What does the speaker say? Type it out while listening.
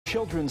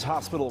Children's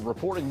Hospital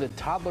reporting the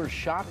toddler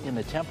shot in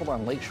the temple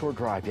on Lakeshore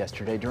Drive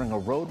yesterday during a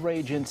road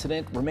rage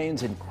incident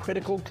remains in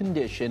critical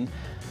condition,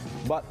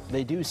 but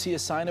they do see a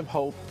sign of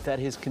hope that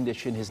his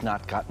condition has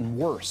not gotten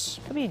worse.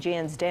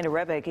 WGN's Dana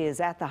Rebick is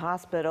at the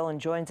hospital and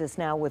joins us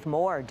now with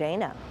more.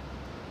 Dana.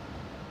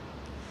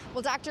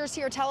 Well, doctors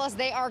here tell us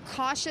they are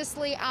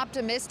cautiously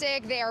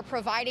optimistic. They are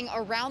providing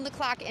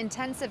around-the-clock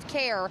intensive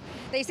care.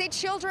 They say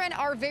children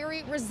are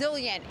very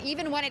resilient,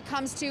 even when it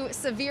comes to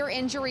severe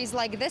injuries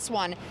like this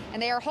one,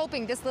 and they are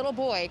hoping this little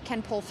boy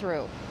can pull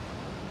through.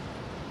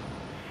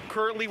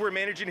 Currently, we're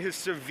managing his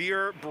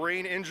severe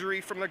brain injury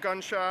from the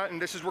gunshot,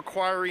 and this is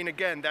requiring,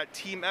 again, that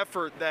team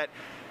effort that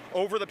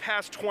over the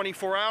past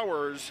 24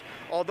 hours,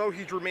 although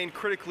he's remained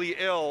critically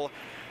ill,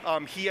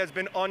 he has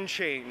been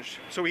unchanged.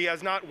 So he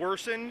has not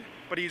worsened,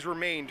 but he's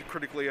remained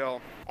critically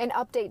ill. An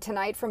update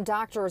tonight from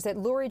doctors at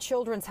Lurie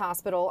Children's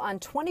Hospital on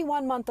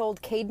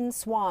 21-month-old Caden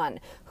Swan,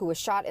 who was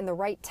shot in the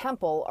right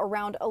temple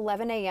around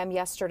 11 a.m.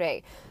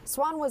 yesterday.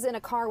 Swan was in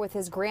a car with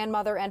his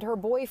grandmother and her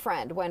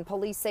boyfriend when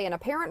police say an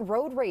apparent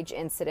road rage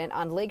incident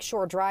on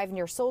Lakeshore Drive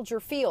near Soldier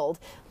Field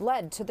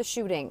led to the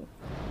shooting.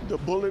 The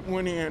bullet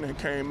went in and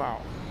came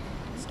out.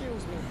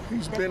 Excuse me.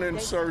 He's been in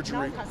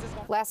surgery.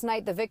 Last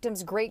night, the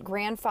victim's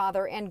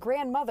great-grandfather and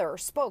grandmother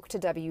spoke to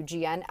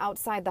WGN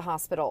outside the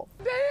hospital.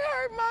 They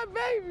hurt my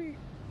baby.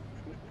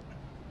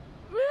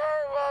 They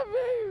hurt my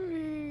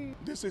baby.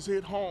 This is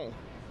hit home.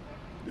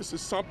 This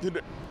is something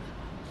that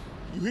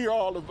you hear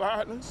all the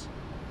violence,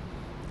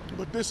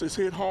 but this is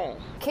hit home.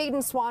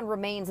 Caden Swan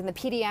remains in the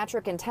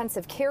Pediatric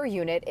intensive care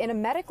unit in a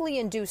medically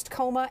induced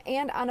coma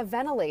and on a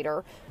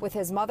ventilator with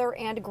his mother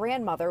and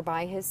grandmother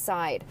by his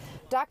side.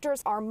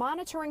 Doctors are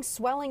monitoring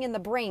swelling in the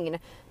brain,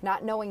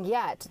 not knowing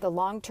yet the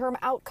long-term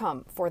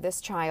outcome for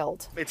this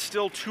child. It's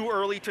still too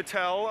early to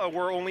tell.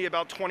 We're only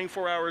about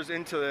 24 hours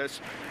into this,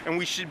 and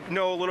we should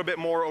know a little bit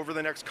more over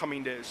the next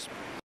coming days.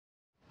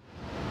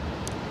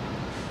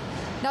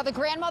 Now, the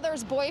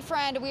grandmother's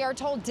boyfriend, we are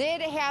told,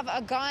 did have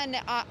a gun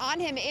on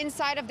him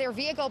inside of their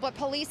vehicle, but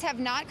police have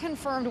not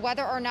confirmed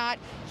whether or not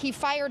he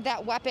fired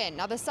that weapon.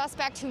 Now, the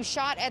suspect who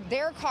shot at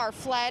their car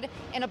fled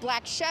in a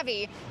black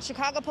Chevy.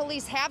 Chicago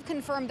police have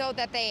confirmed, though,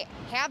 that they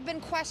have been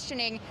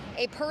questioning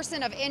a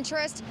person of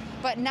interest,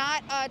 but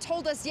not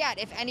told us yet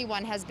if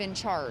anyone has been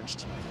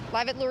charged.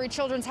 Live at Lurie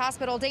Children's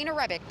Hospital, Dana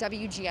Rebick,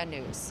 WGN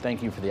News.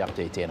 Thank you for the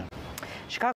update, Dana. Chicago